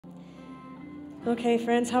Okay,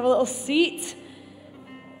 friends, have a little seat.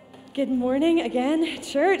 Good morning again,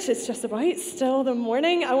 church. It's just about still the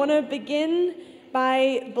morning. I want to begin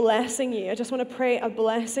by blessing you. I just want to pray a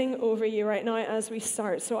blessing over you right now as we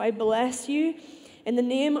start. So I bless you in the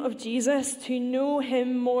name of Jesus to know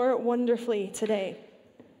him more wonderfully today.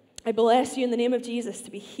 I bless you in the name of Jesus to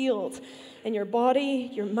be healed in your body,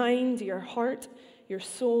 your mind, your heart, your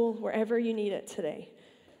soul, wherever you need it today.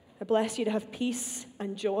 I bless you to have peace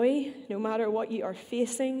and joy no matter what you are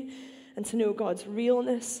facing, and to know God's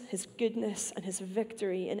realness, his goodness, and his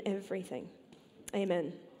victory in everything.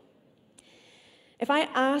 Amen. If I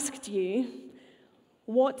asked you,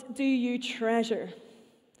 what do you treasure?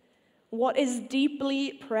 What is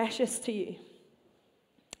deeply precious to you?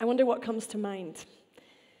 I wonder what comes to mind.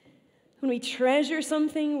 When we treasure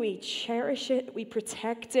something, we cherish it, we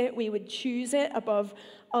protect it, we would choose it above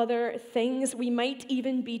other things. We might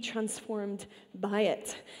even be transformed by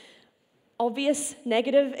it. Obvious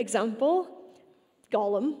negative example,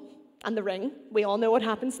 Gollum and the ring. We all know what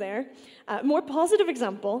happens there. More positive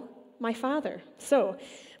example, my father. So,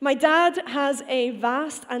 my dad has a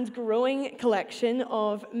vast and growing collection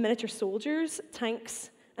of miniature soldiers,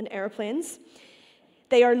 tanks, and airplanes.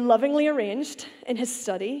 They are lovingly arranged in his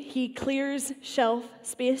study. He clears shelf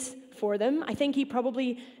space for them. I think he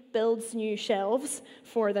probably builds new shelves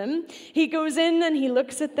for them. He goes in and he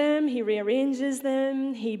looks at them, he rearranges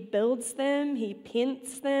them, he builds them, he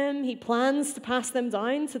paints them, he plans to pass them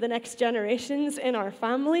down to the next generations in our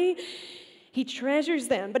family. He treasures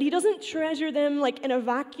them, but he doesn't treasure them like in a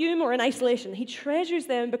vacuum or in isolation. He treasures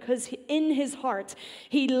them because in his heart,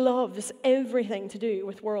 he loves everything to do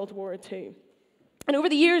with World War II. And over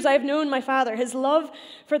the years I've known my father, his love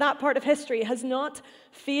for that part of history has not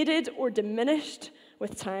faded or diminished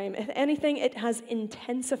with time. If anything, it has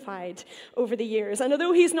intensified over the years. And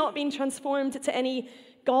although he's not been transformed to any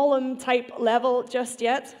Gollum-type level just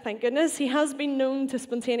yet, thank goodness, he has been known to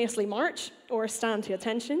spontaneously march or stand to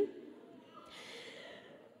attention.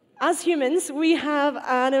 As humans, we have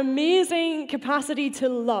an amazing capacity to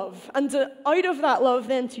love, and out of that love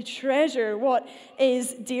then to treasure what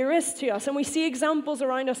is dearest to us. And we see examples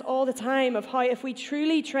around us all the time of how if we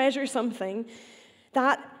truly treasure something,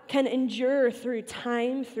 that can endure through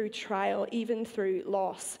time, through trial, even through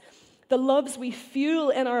loss. The loves we fuel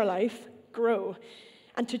in our life grow,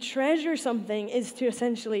 and to treasure something is to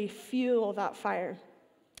essentially fuel that fire.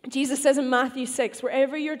 Jesus says in Matthew 6,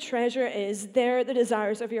 wherever your treasure is, there the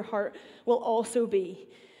desires of your heart will also be.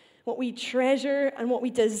 What we treasure and what we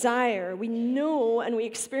desire, we know and we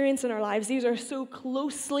experience in our lives, these are so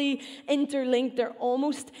closely interlinked, they're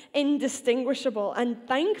almost indistinguishable. And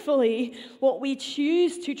thankfully, what we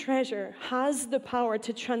choose to treasure has the power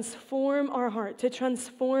to transform our heart, to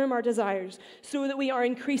transform our desires, so that we are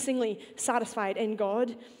increasingly satisfied in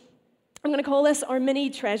God. I'm going to call this our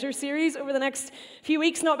mini treasure series over the next few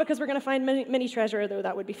weeks, not because we're going to find mini treasure, though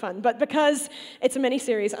that would be fun, but because it's a mini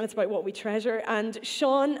series and it's about what we treasure. And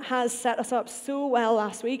Sean has set us up so well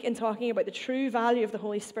last week in talking about the true value of the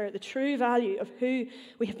Holy Spirit, the true value of who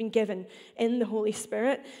we have been given in the Holy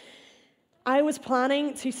Spirit. I was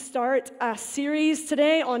planning to start a series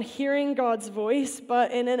today on hearing God's voice,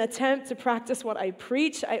 but in an attempt to practice what I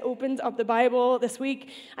preach, I opened up the Bible this week.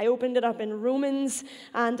 I opened it up in Romans,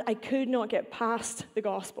 and I could not get past the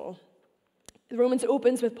gospel. Romans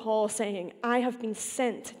opens with Paul saying, I have been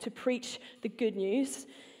sent to preach the good news.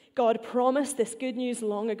 God promised this good news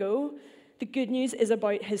long ago. The good news is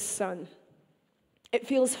about his Son. It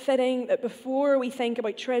feels fitting that before we think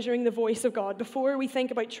about treasuring the voice of God, before we think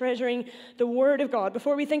about treasuring the Word of God,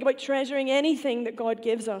 before we think about treasuring anything that God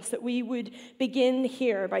gives us, that we would begin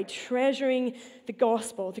here by treasuring the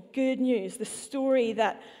gospel, the good news, the story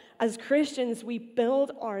that as Christians we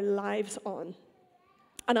build our lives on.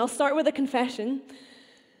 And I'll start with a confession.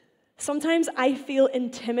 Sometimes I feel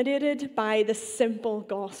intimidated by the simple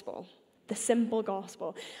gospel. The simple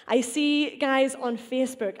gospel. I see guys on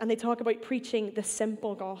Facebook and they talk about preaching the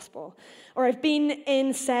simple gospel. Or I've been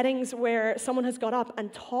in settings where someone has got up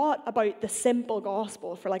and taught about the simple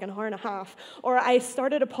gospel for like an hour and a half. Or I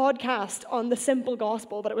started a podcast on the simple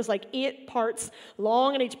gospel, but it was like 8 parts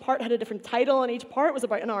long and each part had a different title and each part was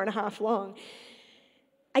about an hour and a half long.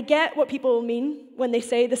 I get what people mean when they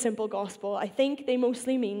say the simple gospel. I think they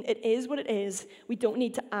mostly mean it is what it is. We don't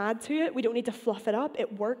need to add to it. We don't need to fluff it up.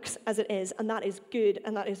 It works as it is, and that is good,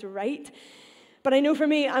 and that is right. But I know for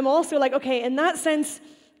me, I'm also like, okay, in that sense,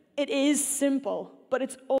 it is simple, but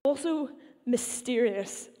it's also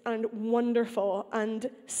mysterious and wonderful and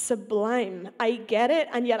sublime. I get it,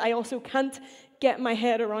 and yet I also can't get my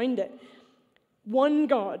head around it. One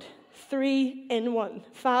God three in one.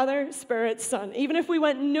 Father, Spirit, Son. Even if we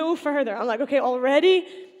went no further, I'm like, okay, already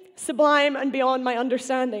sublime and beyond my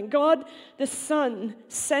understanding. God the Son,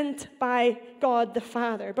 sent by God the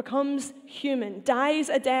Father, becomes human, dies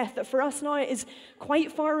a death that for us now is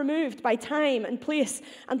quite far removed by time and place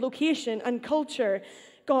and location and culture.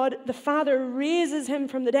 God the Father raises him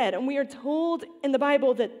from the dead, and we are told in the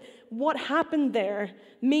Bible that what happened there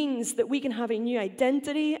means that we can have a new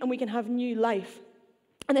identity and we can have new life.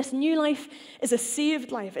 And this new life is a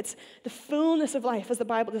saved life. It's the fullness of life, as the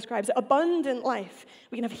Bible describes it, abundant life.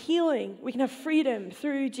 We can have healing. We can have freedom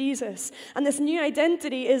through Jesus. And this new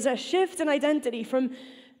identity is a shift in identity from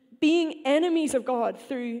being enemies of God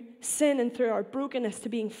through sin and through our brokenness to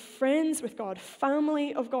being friends with God,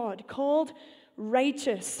 family of God, called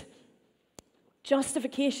righteous.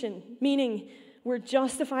 Justification, meaning we're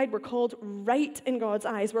justified, we're called right in God's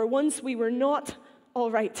eyes, where once we were not all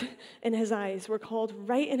right in his eyes. We're called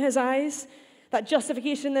right in his eyes. That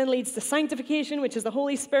justification then leads to sanctification, which is the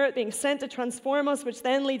Holy Spirit being sent to transform us, which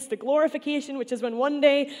then leads to glorification, which is when one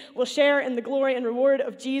day we'll share in the glory and reward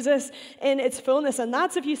of Jesus in its fullness. And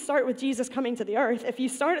that's if you start with Jesus coming to the earth. If you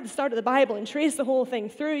start at the start of the Bible and trace the whole thing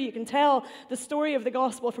through, you can tell the story of the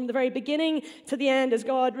gospel from the very beginning to the end as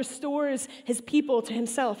God restores his people to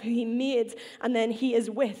himself, who he made, and then he is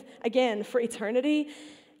with again for eternity.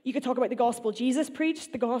 You could talk about the gospel Jesus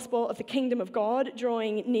preached, the gospel of the kingdom of God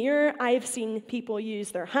drawing near. I've seen people use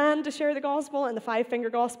their hand to share the gospel. In the five-finger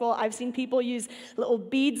gospel, I've seen people use little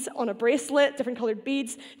beads on a bracelet, different colored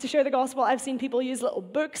beads, to share the gospel. I've seen people use little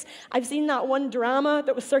books. I've seen that one drama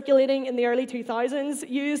that was circulating in the early 2000s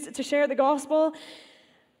used to share the gospel.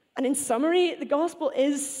 And in summary, the gospel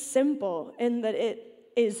is simple in that it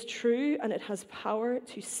is true and it has power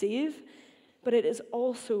to save, but it is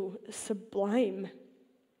also sublime.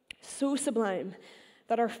 So sublime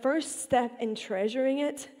that our first step in treasuring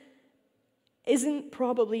it isn't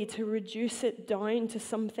probably to reduce it down to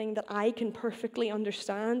something that I can perfectly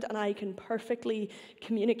understand and I can perfectly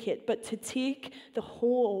communicate, but to take the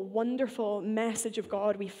whole wonderful message of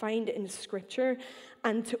God we find in Scripture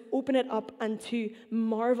and to open it up and to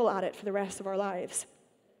marvel at it for the rest of our lives.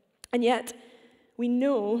 And yet, we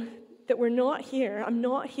know that we're not here. I'm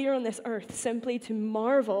not here on this earth simply to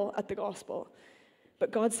marvel at the gospel. But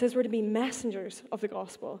God says we're to be messengers of the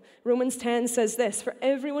gospel. Romans 10 says this, "For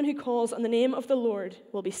everyone who calls on the name of the Lord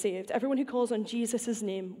will be saved." Everyone who calls on Jesus'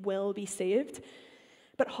 name will be saved.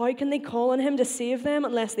 But how can they call on him to save them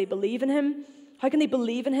unless they believe in him? How can they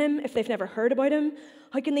believe in him if they've never heard about him?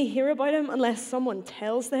 How can they hear about him unless someone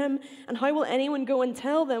tells them? And how will anyone go and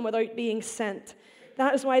tell them without being sent?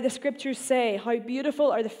 That is why the scriptures say, "How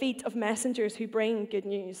beautiful are the feet of messengers who bring good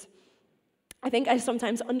news." I think I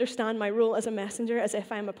sometimes understand my role as a messenger as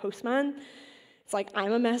if I'm a postman. It's like,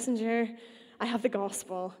 I'm a messenger, I have the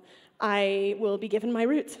gospel, I will be given my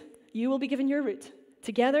route, you will be given your route.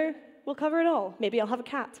 Together, we'll cover it all. Maybe I'll have a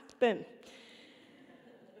cat. Boom.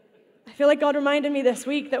 I feel like God reminded me this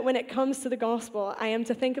week that when it comes to the gospel, I am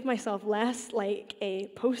to think of myself less like a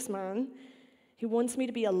postman who wants me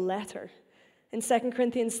to be a letter. In 2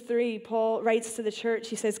 Corinthians 3, Paul writes to the church,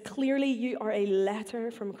 he says, "Clearly you are a letter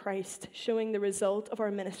from Christ, showing the result of our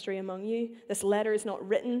ministry among you. This letter is not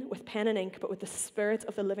written with pen and ink, but with the Spirit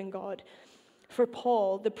of the living God." For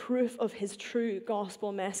Paul, the proof of his true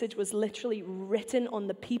gospel message was literally written on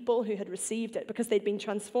the people who had received it because they'd been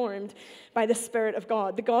transformed by the Spirit of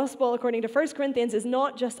God. The gospel, according to 1 Corinthians, is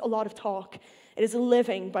not just a lot of talk. It is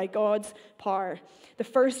living by God's power. The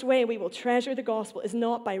first way we will treasure the gospel is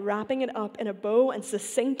not by wrapping it up in a bow and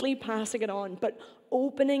succinctly passing it on, but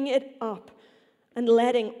opening it up and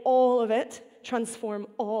letting all of it transform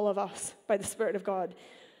all of us by the Spirit of God.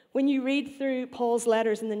 When you read through Paul's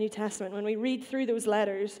letters in the New Testament, when we read through those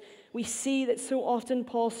letters, we see that so often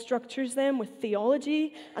Paul structures them with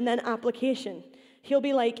theology and then application. He'll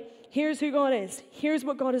be like, here's who God is. Here's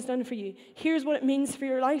what God has done for you. Here's what it means for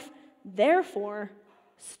your life. Therefore,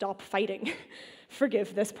 stop fighting.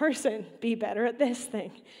 Forgive this person. Be better at this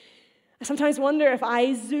thing. I sometimes wonder if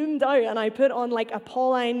I zoomed out and I put on like a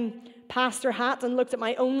Pauline pastor hat and looked at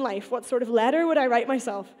my own life, what sort of letter would I write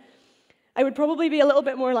myself? I would probably be a little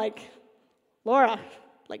bit more like, Laura,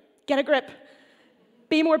 like, get a grip.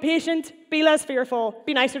 Be more patient. Be less fearful.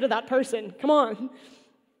 Be nicer to that person. Come on.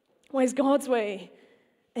 Whereas God's way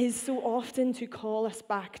is so often to call us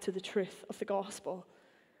back to the truth of the gospel.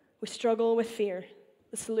 We struggle with fear.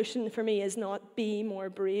 The solution for me is not be more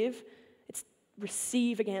brave. It's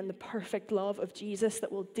receive again the perfect love of Jesus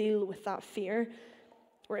that will deal with that fear.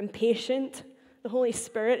 We're impatient. The Holy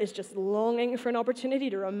Spirit is just longing for an opportunity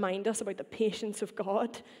to remind us about the patience of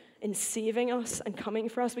God in saving us and coming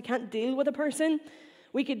for us. We can't deal with a person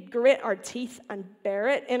We could grit our teeth and bear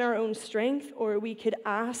it in our own strength, or we could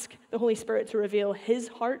ask the Holy Spirit to reveal his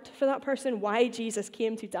heart for that person, why Jesus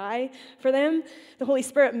came to die for them. The Holy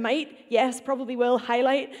Spirit might, yes, probably will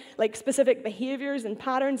highlight like specific behaviors and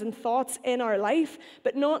patterns and thoughts in our life,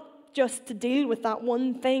 but not just to deal with that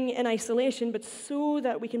one thing in isolation, but so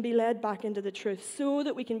that we can be led back into the truth, so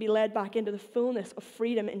that we can be led back into the fullness of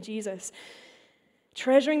freedom in Jesus.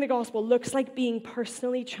 Treasuring the gospel looks like being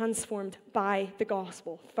personally transformed by the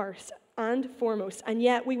gospel first and foremost. And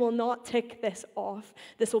yet we will not tick this off.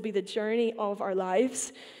 This will be the journey of our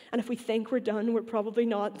lives. And if we think we're done, we're probably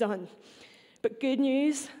not done. But good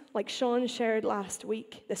news, like Sean shared last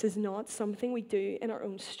week, this is not something we do in our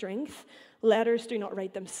own strength. Letters do not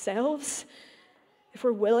write themselves. If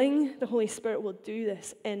we're willing, the Holy Spirit will do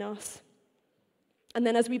this in us. And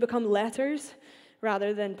then as we become letters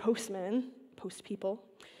rather than postmen, post people,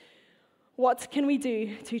 what can we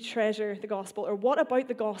do to treasure the gospel? Or what about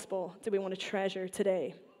the gospel do we want to treasure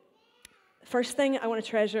today? First thing I want to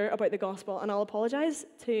treasure about the gospel, and I'll apologize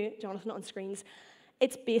to Jonathan on screens,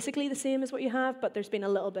 it's basically the same as what you have, but there's been a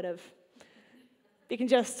little bit of, you can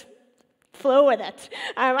just flow with it.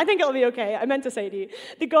 I think it'll be okay. I meant to say to you,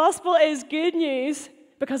 the gospel is good news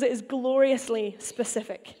because it is gloriously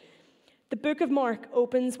specific. The book of Mark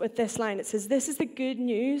opens with this line. It says, this is the good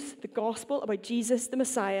news, the gospel about Jesus, the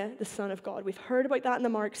Messiah, the Son of God. We've heard about that in the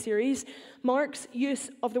Mark series. Mark's use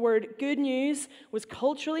of the word good news was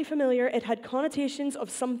culturally familiar. It had connotations of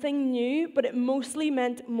something new, but it mostly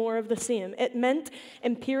meant more of the same. It meant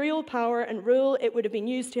imperial power and rule. It would have been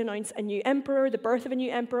used to announce a new emperor, the birth of a new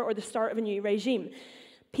emperor, or the start of a new regime.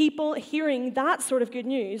 People hearing that sort of good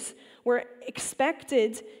news were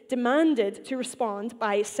expected, demanded to respond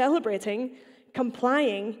by celebrating,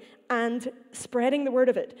 complying, and spreading the word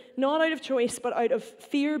of it. Not out of choice, but out of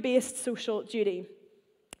fear-based social duty.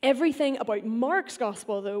 Everything about Mark's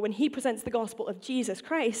gospel, though, when he presents the gospel of Jesus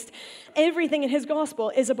Christ, everything in his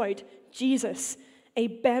gospel is about Jesus, a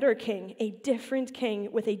better king, a different king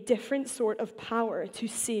with a different sort of power to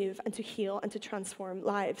save and to heal and to transform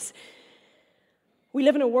lives. We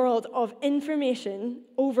live in a world of information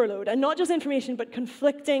overload, and not just information, but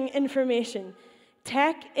conflicting information.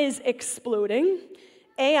 Tech is exploding.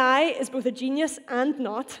 AI is both a genius and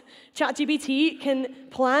not. ChatGPT can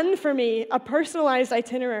plan for me a personalized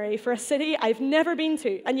itinerary for a city I've never been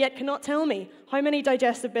to, and yet cannot tell me how many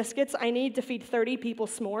digestive biscuits I need to feed 30 people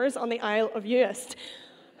s'mores on the Isle of Uist.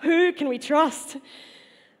 Who can we trust?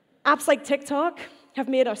 Apps like TikTok have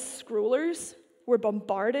made us scrollers. We're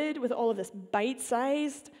bombarded with all of this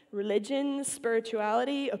bite-sized religion,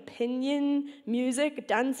 spirituality, opinion, music,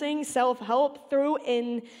 dancing, self-help. Throw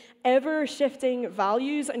in ever-shifting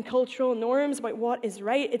values and cultural norms about what is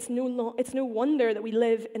right. It's no wonder that we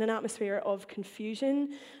live in an atmosphere of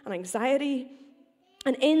confusion and anxiety.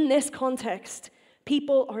 And in this context,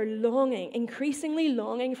 people are longing, increasingly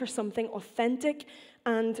longing for something authentic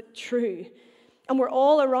and true. And we're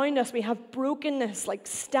all around us, we have brokenness, like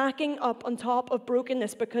stacking up on top of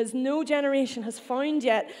brokenness, because no generation has found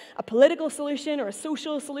yet a political solution or a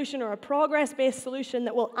social solution or a progress-based solution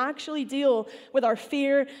that will actually deal with our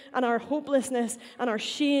fear and our hopelessness and our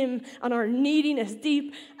shame and our neediness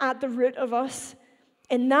deep at the root of us.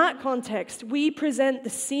 In that context, we present the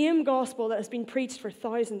same gospel that has been preached for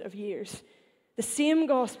thousands of years. The same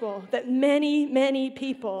gospel that many, many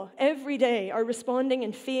people every day are responding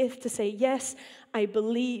in faith to say, yes, I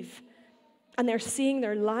believe. And they're seeing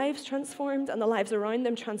their lives transformed and the lives around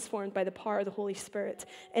them transformed by the power of the Holy Spirit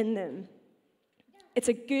in them. It's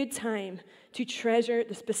a good time to treasure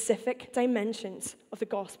the specific dimensions of the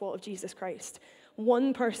gospel of Jesus Christ.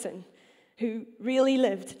 One person who really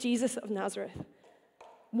lived, Jesus of Nazareth.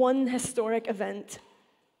 One historic event,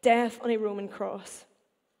 death on a Roman cross.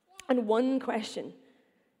 And one question,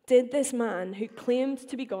 did this man who claimed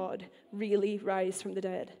to be God really rise from the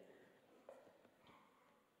dead?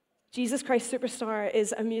 Jesus Christ Superstar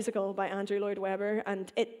is a musical by Andrew Lloyd Webber, and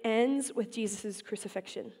it ends with Jesus'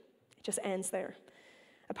 crucifixion. It just ends there.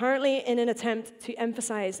 Apparently in an attempt to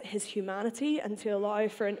emphasize his humanity and to allow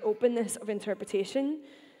for an openness of interpretation.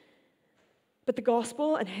 But the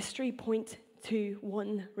gospel and history point to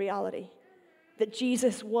one reality. That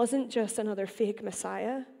Jesus wasn't just another fake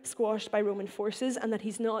Messiah squashed by Roman forces, and that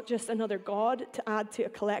he's not just another God to add to a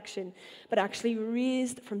collection, but actually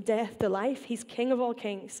raised from death to life. He's King of all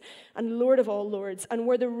kings and Lord of all lords. And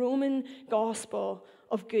where the Roman gospel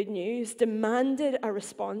of good news demanded a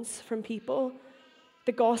response from people,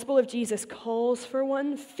 the gospel of Jesus calls for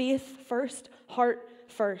one, faith first, heart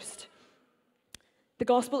first. The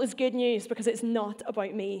gospel is good news because it's not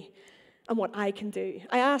about me. and what I can do.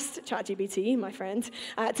 I asked ChatGPT, my friend,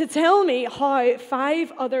 to tell me how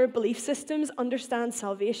 5 other belief systems understand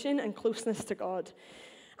salvation and closeness to God.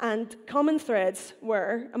 And common threads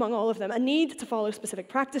were, among all of them, a need to follow specific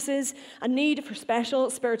practices, a need for special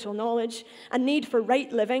spiritual knowledge, a need for right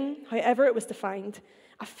living, however it was defined,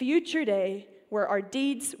 a future day where our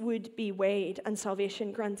deeds would be weighed and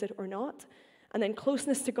salvation granted or not, and then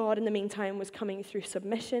closeness to God in the meantime was coming through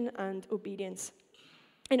submission and obedience.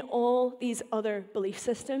 In all these other belief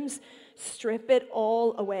systems, strip it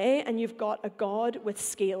all away and you've got a God with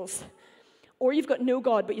scales. Or you've got no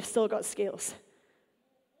God, but you've still got scales.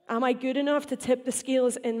 Am I good enough to tip the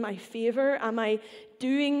scales in my favor? Am I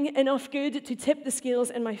doing enough good to tip the scales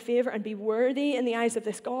in my favor and be worthy in the eyes of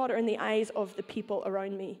this God or in the eyes of the people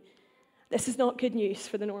around me? This is not good news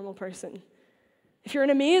for the normal person. If you're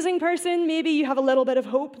an amazing person, maybe you have a little bit of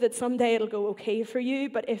hope that someday it'll go okay for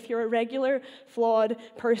you. But if you're a regular, flawed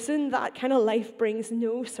person, that kind of life brings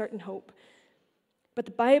no certain hope. But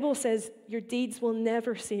the Bible says your deeds will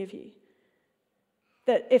never save you.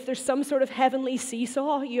 That if there's some sort of heavenly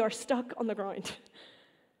seesaw, you are stuck on the ground.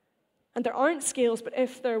 And there aren't scales, but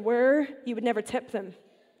if there were, you would never tip them.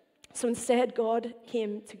 So instead, God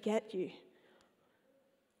came to get you.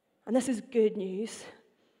 And this is good news.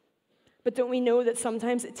 But don't we know that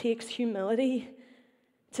sometimes it takes humility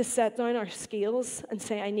to set down our scales and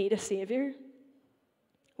say, I need a Savior?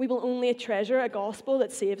 We will only treasure a gospel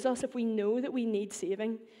that saves us if we know that we need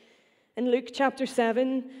saving. In Luke chapter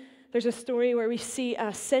 7, there's a story where we see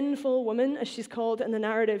a sinful woman, as she's called in the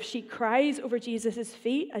narrative. She cries over Jesus'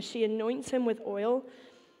 feet as she anoints him with oil.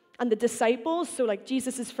 And the disciples, so like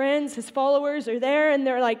Jesus' friends, his followers, are there, and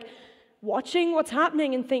they're like watching what's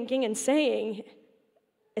happening and thinking and saying,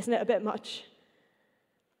 isn't it a bit much?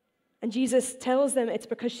 And Jesus tells them it's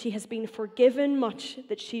because she has been forgiven much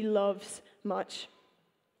that she loves much.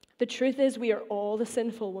 The truth is, we are all the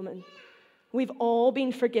sinful woman. We've all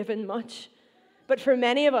been forgiven much. But for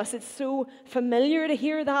many of us, it's so familiar to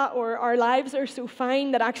hear that, or our lives are so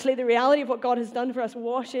fine that actually the reality of what God has done for us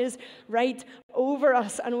washes right over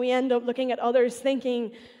us, and we end up looking at others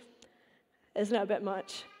thinking, isn't it a bit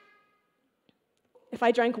much? If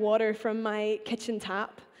I drank water from my kitchen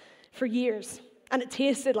tap for years, and it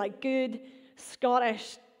tasted like good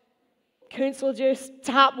Scottish council juice,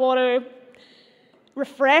 tap water,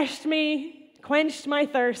 refreshed me, quenched my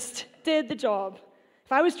thirst, did the job.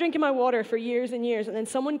 If I was drinking my water for years and years, and then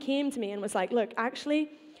someone came to me and was like, look,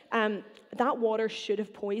 actually, that water should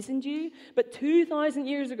have poisoned you, but 2,000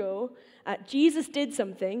 years ago, Jesus did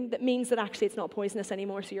something that means that actually it's not poisonous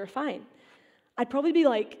anymore, so you're fine. I'd probably be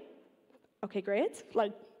like, okay, great,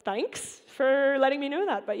 like, thanks for letting me know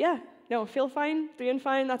that, but yeah, no, feel fine, doing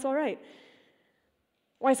fine, that's all right.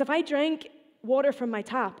 Whereas if I drank water from my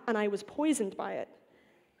tap and I was poisoned by it,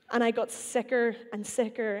 and I got sicker and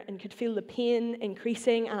sicker and could feel the pain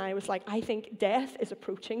increasing. And I was like, I think death is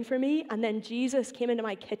approaching for me. And then Jesus came into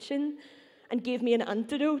my kitchen and gave me an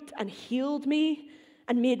antidote and healed me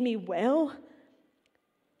and made me well.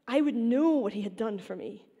 I would know what he had done for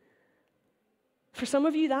me. For some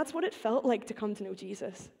of you, that's what it felt like to come to know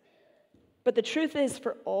Jesus. But the truth is,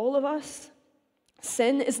 for all of us,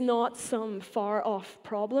 sin is not some far-off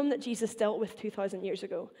problem that Jesus dealt with 2,000 years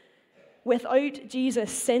ago. Without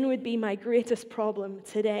Jesus, sin would be my greatest problem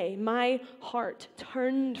today. My heart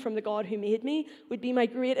turned from the God who made me would be my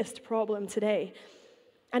greatest problem today.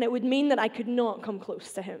 And it would mean that I could not come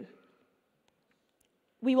close to him.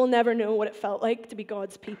 We will never know what it felt like to be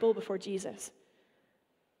God's people before Jesus.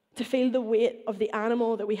 To feel the weight of the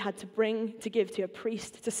animal that we had to bring to give to a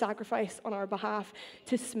priest to sacrifice on our behalf,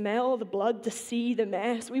 to smell the blood, to see the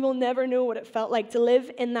mess. We will never know what it felt like to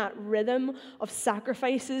live in that rhythm of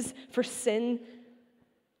sacrifices for sin,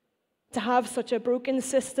 to have such a broken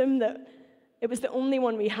system that it was the only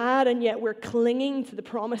one we had, and yet we're clinging to the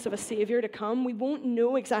promise of a Savior to come. We won't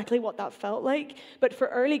know exactly what that felt like, but for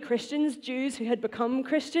early Christians, Jews who had become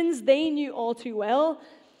Christians, they knew all too well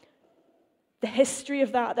the history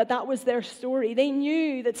of that was their story. They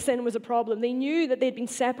knew that sin was a problem. They knew that they'd been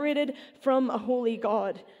separated from a holy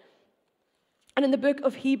God. And in the book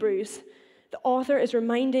of Hebrews, the author is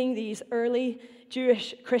reminding these early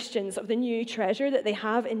Jewish Christians of the new treasure that they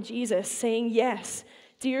have in Jesus, saying, yes,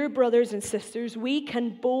 dear brothers and sisters, we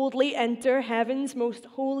can boldly enter heaven's most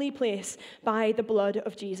holy place by the blood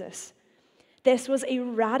of Jesus. This was a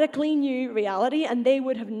radically new reality, and they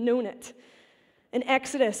would have known it. In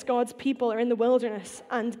Exodus, God's people are in the wilderness,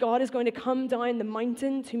 and God is going to come down the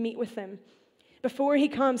mountain to meet with them. Before he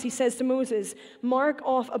comes, he says to Moses, mark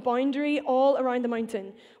off a boundary all around the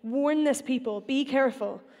mountain. Warn this people, be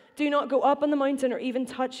careful. Do not go up on the mountain or even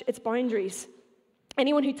touch its boundaries.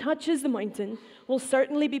 Anyone who touches the mountain will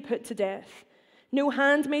certainly be put to death. No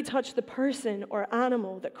hand may touch the person or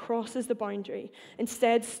animal that crosses the boundary.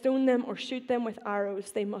 Instead, stone them or shoot them with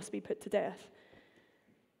arrows. They must be put to death.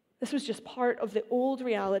 This was just part of the old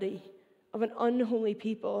reality of an unholy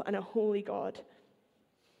people and a holy God.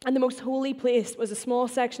 And the most holy place was a small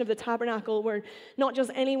section of the tabernacle where not just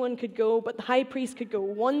anyone could go, but the high priest could go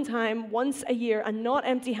one time, once a year, and not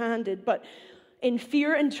empty-handed, but in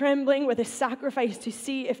fear and trembling with a sacrifice to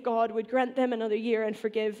see if God would grant them another year and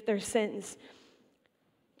forgive their sins.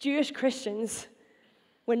 Jewish Christians,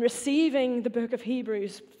 when receiving the book of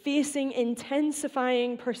Hebrews, facing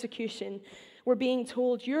intensifying persecution, were being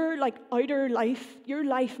told, your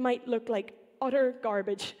life might look like utter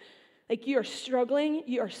garbage. Like you are struggling,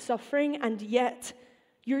 you are suffering, and yet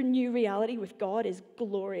your new reality with God is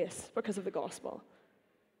glorious because of the gospel.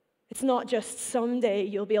 It's not just someday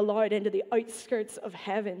you'll be allowed into the outskirts of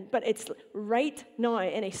heaven, but it's right now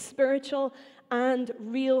in a spiritual and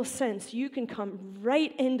real sense. You can come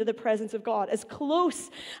right into the presence of God, as close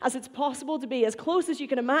as it's possible to be, as close as you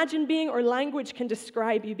can imagine being or language can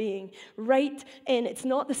describe you being. Right in. It's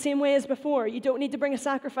not the same way as before. You don't need to bring a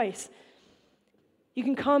sacrifice. You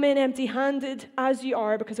can come in empty-handed as you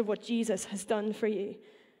are because of what Jesus has done for you.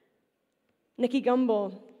 Nicky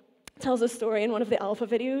Gumbel tells a story in one of the Alpha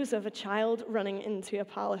videos of a child running into a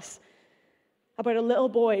palace, about a little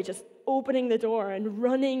boy just opening the door and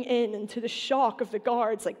running in, and to the shock of the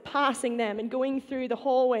guards, like passing them and going through the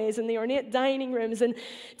hallways and the ornate dining rooms, and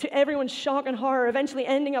to everyone's shock and horror, eventually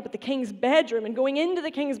ending up at the king's bedroom and going into the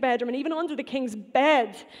king's bedroom and even onto the king's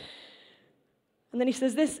bed. And then he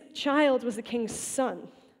says this child was the king's son,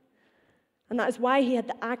 and that is why he had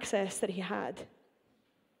the access that he had.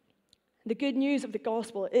 The good news of the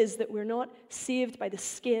gospel is that we're not saved by the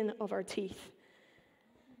skin of our teeth,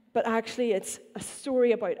 but actually it's a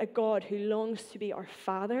story about a God who longs to be our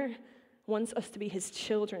Father, wants us to be his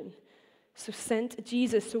children, so sent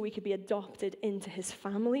Jesus so we could be adopted into his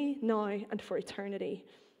family now and for eternity.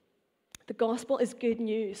 The gospel is good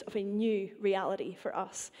news of a new reality for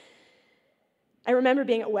us. I remember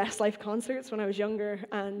being at Westlife concerts when I was younger,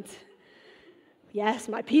 and yes,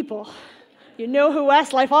 my people, you know who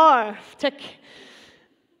Westlife are. Tick.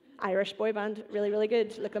 Irish boy band, really, really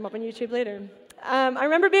good. Look them up on YouTube later. I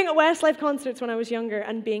remember being at Westlife concerts when I was younger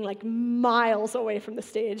and being like miles away from the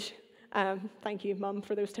stage. Thank you, Mum,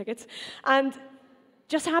 for those tickets. And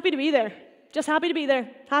just happy to be there. Just happy to be there.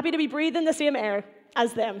 Happy to be breathing the same air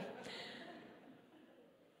as them.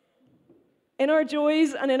 In our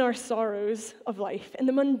joys and in our sorrows of life, in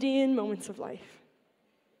the mundane moments of life,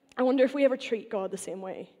 I wonder if we ever treat God the same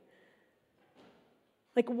way.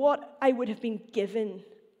 Like what I would have been given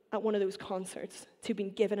at one of those concerts to have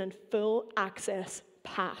been given a full access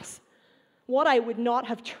pass. What I would not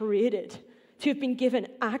have traded to have been given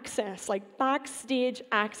access, like backstage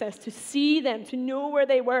access, to see them, to know where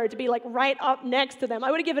they were, to be like right up next to them.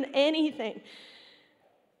 I would have given anything.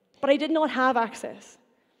 But I did not have access.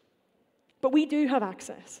 But we do have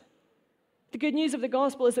access. The good news of the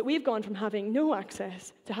gospel is that we've gone from having no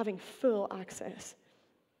access to having full access.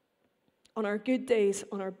 On our good days,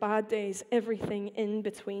 on our bad days, everything in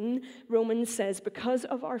between, Romans says, because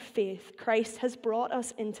of our faith, Christ has brought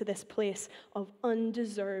us into this place of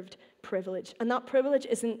undeserved privilege. And that privilege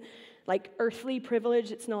isn't like earthly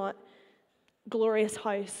privilege. It's not glorious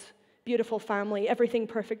house, beautiful family, everything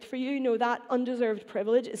perfect for you. No, that undeserved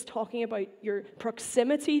privilege is talking about your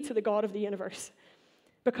proximity to the God of the universe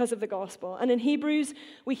because of the gospel. And in Hebrews,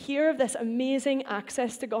 we hear of this amazing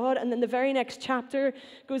access to God, and then the very next chapter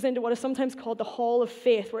goes into what is sometimes called the Hall of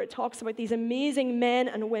Faith, where it talks about these amazing men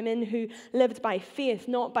and women who lived by faith,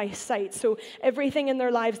 not by sight. So everything in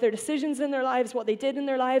their lives, their decisions in their lives, what they did in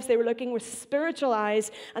their lives, they were looking with spiritual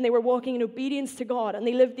eyes, and they were walking in obedience to God, and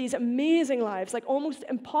they lived these amazing lives, like almost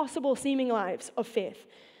impossible seeming lives of faith.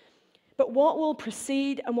 But what will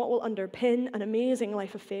precede and what will underpin an amazing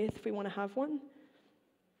life of faith, if we want to have one?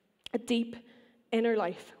 A deep inner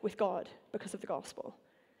life with God because of the gospel.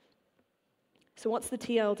 So what's the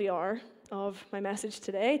TLDR of my message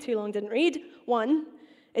today? Too long didn't read. 1,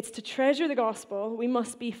 it's to treasure the gospel. We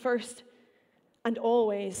must be first and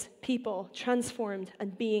always people transformed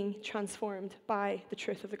and being transformed by the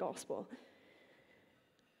truth of the gospel.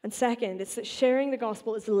 And second, it's that sharing the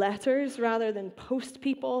gospel is letters rather than post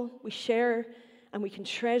people. We share and we can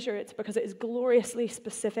treasure it because it is gloriously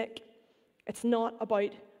specific. It's not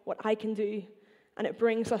about what I can do, and it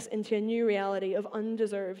brings us into a new reality of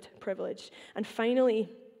undeserved privilege. And finally,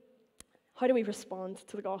 how do we respond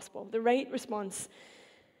to the gospel? The right response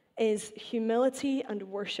is humility and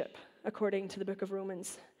worship, according to the book of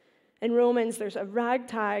Romans. In Romans, there's a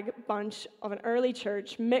ragtag bunch of an early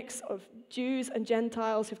church, mix of Jews and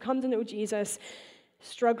Gentiles who've come to know Jesus,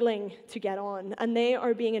 struggling to get on. And they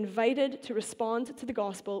are being invited to respond to the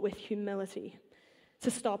gospel with humility, to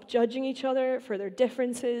stop judging each other for their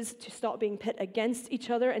differences, to stop being pit against each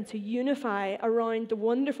other, and to unify around the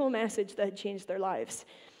wonderful message that had changed their lives.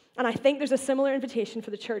 And I think there's a similar invitation for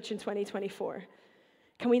the church in 2024.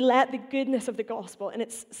 Can we let the goodness of the gospel and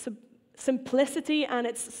its simplicity and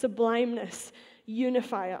its sublimeness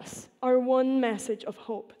unify us? Our one message of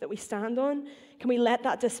hope that we stand on, can we let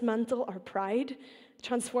that dismantle our pride,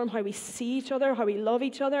 transform how we see each other, how we love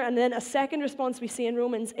each other? And then a second response we see in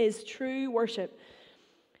Romans is true worship.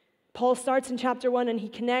 Paul starts in chapter 1 and he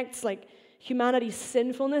connects humanity's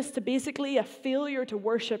sinfulness to basically a failure to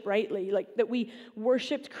worship rightly, that we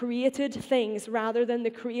worshipped created things rather than the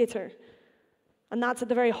Creator. And that's at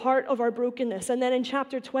the very heart of our brokenness. And then in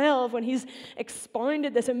chapter 12, when he's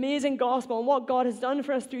expounded this amazing gospel and what God has done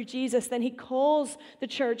for us through Jesus, then he calls the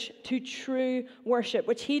church to true worship,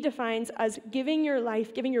 which he defines as giving your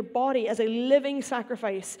life, giving your body as a living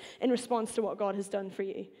sacrifice in response to what God has done for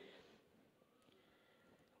you.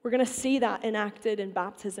 We're going to see that enacted in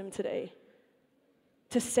baptism today.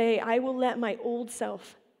 To say, I will let my old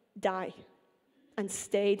self die and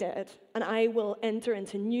stay dead, and I will enter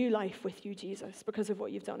into new life with you, Jesus, because of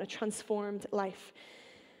what you've done, a transformed life.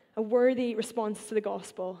 A worthy response to the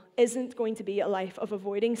gospel isn't going to be a life of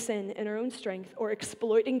avoiding sin in our own strength or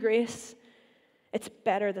exploiting grace. It's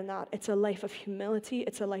better than that. It's a life of humility.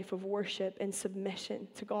 It's a life of worship and submission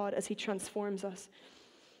to God as he transforms us.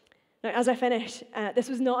 Now, as I finish, this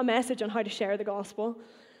was not a message on how to share the gospel,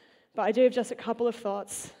 but I do have just a couple of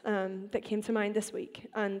thoughts that came to mind this week.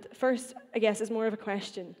 And first, I guess, is more of a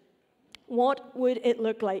question. What would it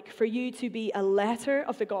look like for you to be a letter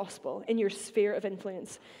of the gospel in your sphere of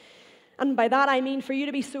influence? And by that, I mean for you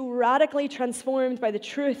to be so radically transformed by the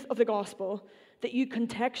truth of the gospel that you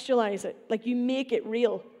contextualize it, you make it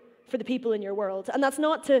real for the people in your world. And that's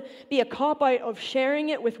not to be a cop-out of sharing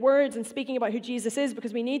it with words and speaking about who Jesus is,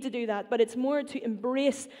 because we need to do that, but it's more to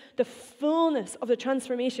embrace the fullness of the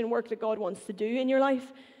transformation work that God wants to do in your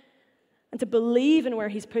life and to believe in where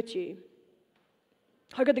he's put you.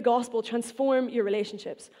 How could the gospel transform your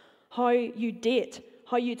relationships? How you date,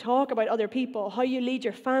 how you talk about other people, how you lead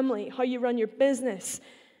your family, how you run your business,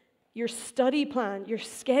 your study plan, your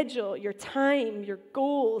schedule, your time, your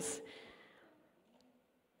goals.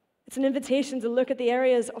 It's an invitation to look at the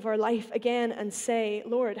areas of our life again and say,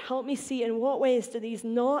 Lord, help me see in what ways do these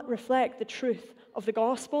not reflect the truth of the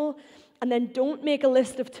gospel? And then don't make a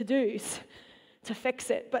list of to-dos to fix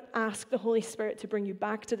it, but ask the Holy Spirit to bring you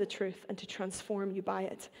back to the truth and to transform you by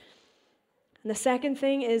it. And the second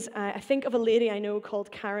thing is, I think of a lady I know called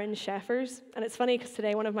Karen Sheffers. And it's funny because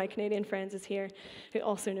today one of my Canadian friends is here who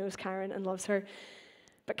also knows Karen and loves her.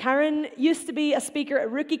 But Karen used to be a speaker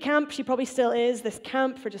at Rookie Camp. She probably still is, this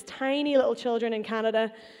camp for just tiny little children in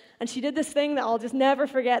Canada. And she did this thing that I'll just never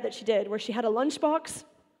forget that she did, where she had a lunchbox,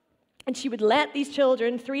 and she would let these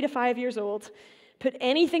children, 3 to 5 years old, put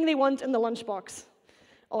anything they want in the lunchbox.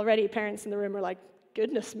 Already parents in the room are like,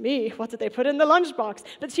 goodness me, what did they put in the lunchbox?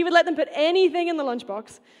 But she would let them put anything in the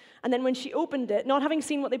lunchbox, and then when she opened it, not having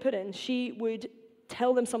seen what they put in, she would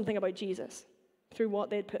tell them something about Jesus through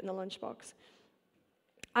what they'd put in the lunchbox.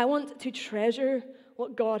 I want to treasure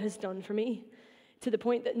what God has done for me to the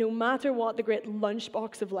point that no matter what the great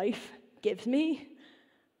lunchbox of life gives me,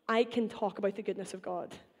 I can talk about the goodness of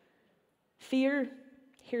God. Fear,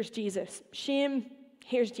 here's Jesus. Shame,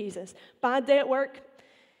 here's Jesus. Bad day at work,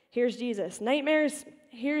 here's Jesus. Nightmares,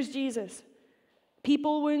 here's Jesus.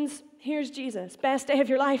 People wounds, here's Jesus. Best day of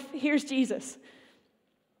your life, here's Jesus.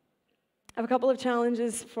 I have a couple of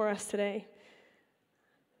challenges for us today.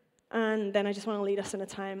 And then I just want to lead us in a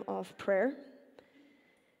time of prayer.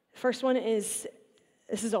 The first one is,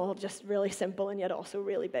 this is all just really simple and yet also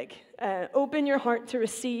really big. Open your heart to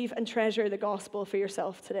receive and treasure the gospel for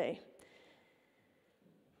yourself today.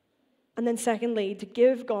 And then secondly, to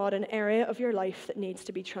give God an area of your life that needs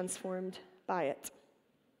to be transformed by it.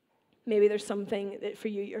 Maybe there's something that for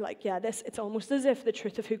you, you're like, yeah, it's almost as if the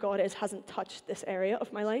truth of who God is hasn't touched this area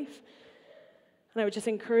of my life. And I would just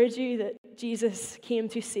encourage you that Jesus came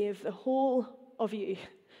to save the whole of you,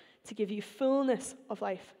 to give you fullness of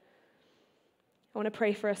life. I want to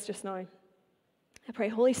pray for us just now. I pray,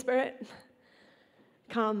 Holy Spirit,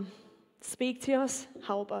 come, speak to us,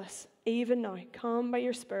 help us, even now. Come by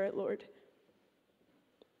your Spirit, Lord.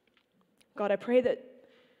 God, I pray that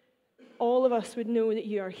all of us would know that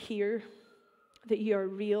you are here, that you are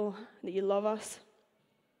real, that you love us.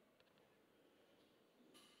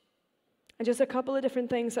 And just a couple of different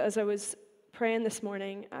things as I was praying this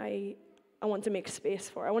morning, I want to make space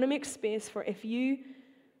for. I want to make space for if you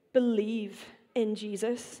believe in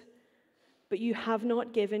Jesus, but you have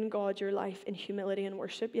not given God your life in humility and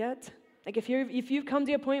worship yet. Like if you've come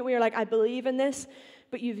to a point where you're like, I believe in this,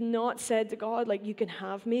 but you've not said to God, like, you can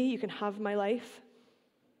have me, you can have my life.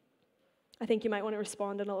 I think you might want to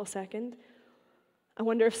respond in a little second. I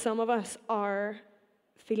wonder if some of us are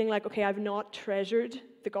feeling like, okay, I've not treasured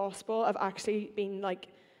the gospel. I've actually been like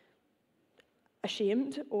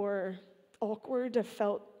ashamed or awkward.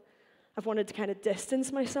 I've wanted to kind of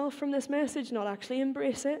distance myself from this message, not actually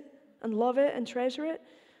embrace it and love it and treasure it.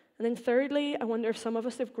 And then thirdly, I wonder if some of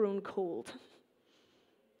us have grown cold,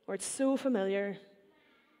 or it's so familiar,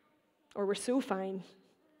 or we're so fine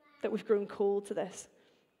that we've grown cold to this.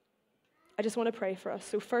 I just want to pray for us.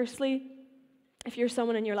 So firstly, if you're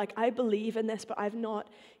someone and you're like, I believe in this, but I've not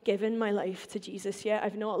given my life to Jesus yet,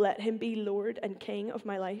 I've not let him be Lord and King of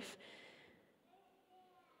my life.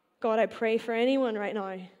 God, I pray for anyone right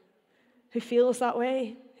now who feels that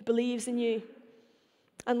way, who believes in you.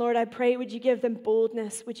 And Lord, I pray, would you give them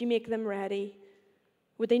boldness? Would you make them ready?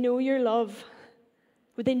 Would they know your love?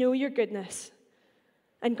 Would they know your goodness?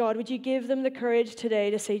 And God, would you give them the courage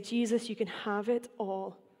today to say, Jesus, you can have it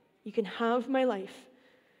all. You can have my life.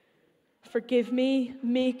 Forgive me,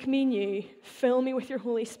 make me new, fill me with your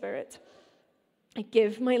Holy Spirit. I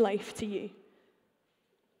give my life to you.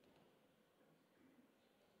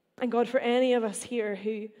 And God, for any of us here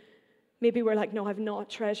who maybe we're like, no, I've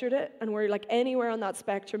not treasured it, and we're like anywhere on that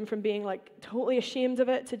spectrum from being like totally ashamed of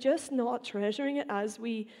it to just not treasuring it as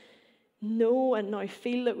we know and now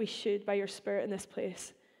feel that we should by your Spirit in this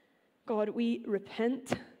place. God, we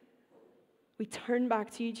repent. We turn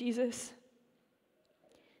back to you, Jesus.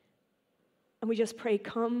 And we just pray,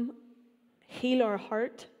 come, heal our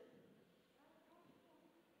heart,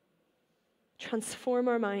 transform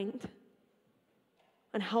our mind,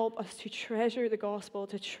 and help us to treasure the gospel,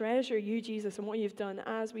 to treasure you, Jesus, and what you've done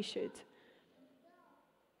as we should.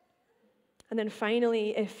 And then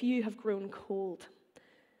finally, if you have grown cold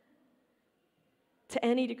to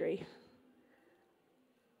any degree,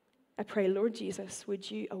 I pray, Lord Jesus,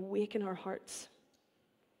 would you awaken our hearts?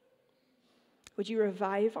 Would you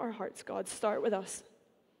revive our hearts, God? Start with us.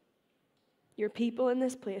 Your people in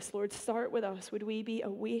this place, Lord, start with us. Would we be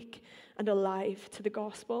awake and alive to the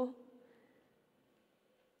gospel?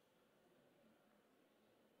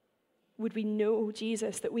 Would we know,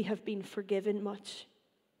 Jesus, that we have been forgiven much?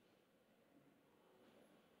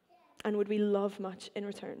 And would we love much in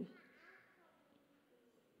return?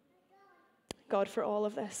 God, for all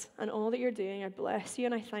of this and all that you're doing, I bless you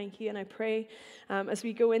and I thank you, and I pray as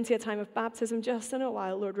we go into a time of baptism just in a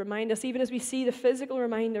while, Lord, remind us, even as we see the physical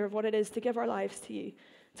reminder of what it is to give our lives to you,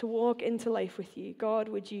 to walk into life with you. God,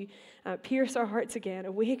 would you pierce our hearts again,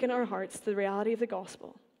 awaken our hearts to the reality of the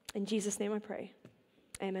gospel. In Jesus' name I pray.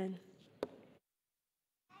 Amen.